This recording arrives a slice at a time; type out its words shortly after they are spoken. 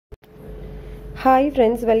Hi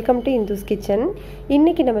friends, welcome to Indhu's Kitchen.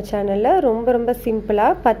 இன்னைக்கு நம்ம சேனல்ல ரொம்ப சிம்பிளா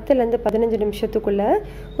 10 ல இருந்து 15 நிமிஷத்துக்குள்ள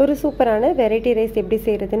ஒரு சூப்பரான வெரைட்டி ரைஸ் எப்படி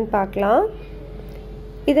செய்யறதுன்னு பார்க்கலாம்.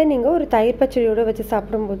 இத நீங்க ஒரு தயிர் பச்சடியோட வச்சு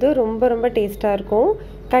சாப்பிடும்போது ரொம்ப டேஸ்டா இருக்கும்.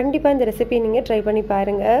 கண்டிப்பா இந்த ரெசிபி நீங்க ட்ரை பண்ணி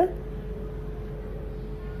பாருங்க.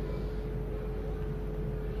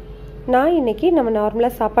 நான் இன்னைக்கு நம்ம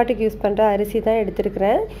நார்மலா சாப்பாட்டுக்கு யூஸ் பண்ற அரிசி தான்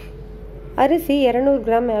எடுத்துக்கிறேன். அரிசி 200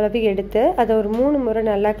 கிராம் அளவு எடுத்து அதை ஒரு 3 முறை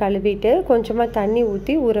நல்லா கழுவிட்டு கொஞ்சமாக தண்ணி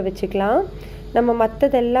ஊற்றி ஊற வச்சுக்கலாம். நம்ம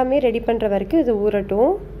மற்றது எல்லாமே ரெடி பண்ணுற வரைக்கும் இது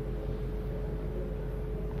ஊறட்டும்.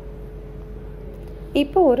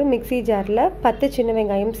 இப்போ ஒரு மிக்ஸி ஜாரில் 10 சின்ன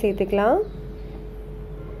வெங்காயம் சேர்த்துக்கலாம்.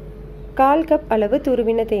 1/4 கப் அளவு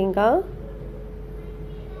துருவின தேங்காய்,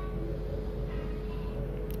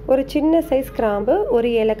 ஒரு சின்ன சைஸ் கிராம்பு, ஒரு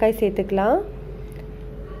ஏலக்காய் சேர்த்துக்கலாம்.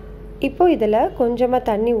 இப்போ இதில் கொஞ்சமாக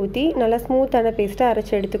தண்ணி ஊற்றி நல்லா ஸ்மூத்தான பேஸ்ட்டை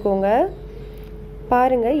அரைச்சி எடுத்துக்கோங்க.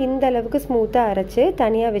 பாருங்கள், இந்த அளவுக்கு ஸ்மூத்தாக அரைச்சி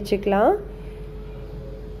தனியாக வச்சுக்கலாம்.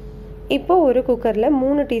 இப்போ ஒரு குக்கரில்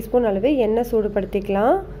 3 டீஸ்பூன் அளவு எண்ணெய்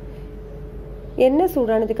சூடுபடுத்திக்கலாம். எண்ணெய்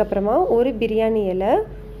சூடானதுக்கப்புறமா ஒரு பிரியாணி இலை,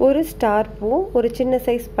 ஒரு ஸ்டார் பூ, ஒரு சின்ன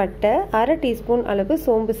சைஸ் பட்டை, 1/2 டீஸ்பூன் அளவு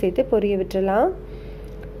சோம்பு சேர்த்து பொரிய விட்டுறலாம்.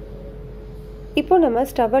 இப்போ நம்ம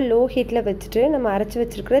ஸ்டவ்வை லோ ஹீட்டில் வச்சுட்டு நம்ம அரைச்சி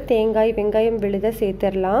வச்சுருக்கிற தேங்காய், வெங்காயம் விழுத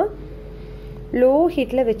சேர்த்துடலாம். லோ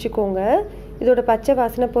ஹீட்டில் வச்சுக்கோங்க. இதோட பச்சை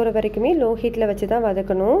வாசனை போகிற வரைக்குமே லோ ஹீட்டில் வச்சு தான்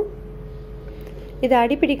வதக்கணும். இது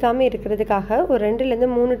அடிப்பிடிக்காமல் இருக்கிறதுக்காக ஒரு 2லேருந்து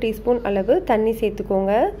 3 டீஸ்பூன் அளவு தண்ணி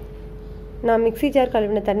சேர்த்துக்கோங்க. நான் மிக்ஸி ஜார்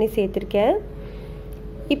கழுவின தண்ணி சேர்த்துருக்கேன்.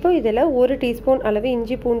 இப்போ இதில் 1 டீஸ்பூன் அளவு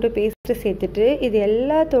இஞ்சி பூண்டு பேஸ்ட்டு சேர்த்துட்டு இது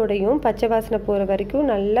எல்லாத்தோடையும் பச்சை வாசனை போகிற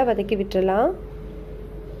வரைக்கும் நல்லா வதக்கி விட்டுறலாம்.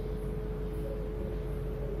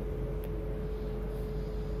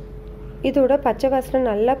 இதோட பச்சை வாசனை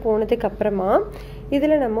நல்லா போனதுக்கு அப்புறமா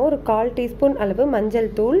இதில் நம்ம ஒரு 1/4 டீஸ்பூன் அளவு மஞ்சள்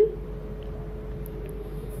தூள்,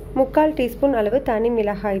 3/4 டீஸ்பூன் அளவு தனி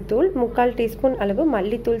மிளகாய் தூள், 3/4 டீஸ்பூன் அளவு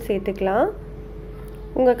மல்லித்தூள் சேர்த்துக்கலாம்.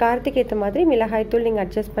 உங்கள் காரத்துக்கு ஏற்ற மாதிரி மிளகாய் தூள் நீங்கள்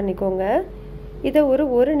அட்ஜஸ்ட் பண்ணிக்கோங்க. இதை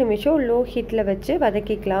ஒரு நிமிஷம் லோ ஹீட்டில் வச்சு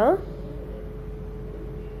வதக்கிக்கலாம்.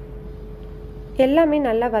 எல்லாமே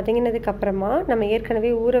நல்லா வதங்கினதுக்கு அப்புறமா நம்ம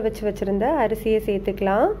ஏற்கனவே ஊற வச்சுருந்த அரிசியை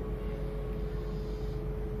சேர்த்துக்கலாம்.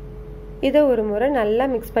 இதை ஒரு முறை நல்லா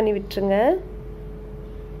மிக்ஸ் பண்ணி விட்டுருங்க.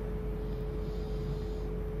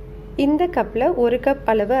 இந்த கப்பில் 1 கப்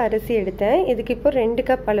அளவு அரிசி எடுத்தேன். இதுக்கு இப்போ 2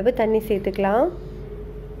 கப் அளவு தண்ணி சேர்த்துக்கலாம்.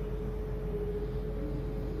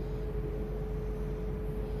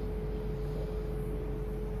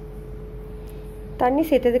 தண்ணி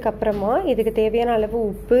சேர்த்ததுக்கு அப்புறமா இதுக்கு தேவையான அளவு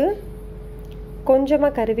உப்பு,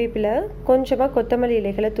 கொஞ்சமாக கருவேப்பிலை, கொஞ்சமாக கொத்தமல்லி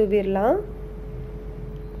இலைகளை தூவிடலாம்.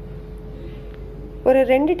 ஒரு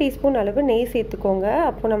 2 டீஸ்பூன் அளவு நெய் சேர்த்துக்கோங்க.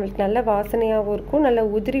 அப்போ நம்மளுக்கு நல்ல வாசனையாகவும் இருக்கும், நல்ல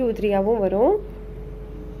உதிரியாகவும் வரும்.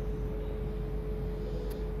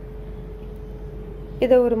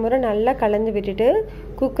 இதை ஒரு முறை நல்லா கலந்து விட்டுட்டு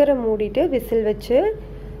குக்கரை மூடிட்டு விசில் வச்சு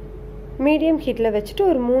மீடியம் ஹீட்டில் வச்சுட்டு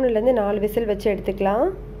ஒரு 3லேருந்து 4 விசில் வச்சு எடுத்துக்கலாம்.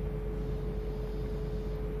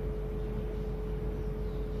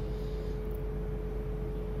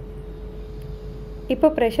 இப்போ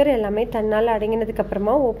ப்ரெஷர் எல்லாமே தன்னால்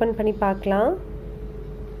அடங்கினதுக்கப்புறமா ஓப்பன் பண்ணி பார்க்கலாம்.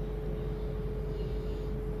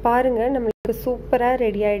 பாருங்கள், நம்மளுக்கு சூப்பராக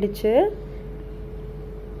ரெடி ஆயிடுச்சு.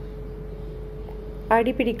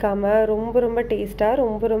 அடி பிடிக்காமல் ரொம்ப டேஸ்ட்டாக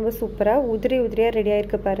ரொம்ப சூப்பராக உதிரியாக ரெடி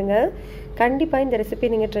ஆகிருக்கு பாருங்கள். கண்டிப்பாக இந்த ரெசிபி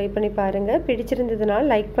நீங்கள் ட்ரை பண்ணி பாருங்கள். பிடிச்சிருந்ததுன்னா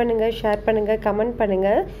லைக் பண்ணுங்கள், ஷேர் பண்ணுங்கள், கமெண்ட்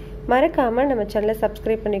பண்ணுங்கள். மறக்காமல் நம்ம சேனலை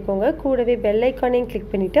சப்ஸ்கிரைப் பண்ணிக்கோங்க. கூடவே பெல் ஐக்கானையும்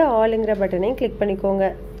கிளிக் பண்ணிவிட்டு ஆளுங்கிற பட்டனையும் கிளிக் பண்ணிக்கோங்க.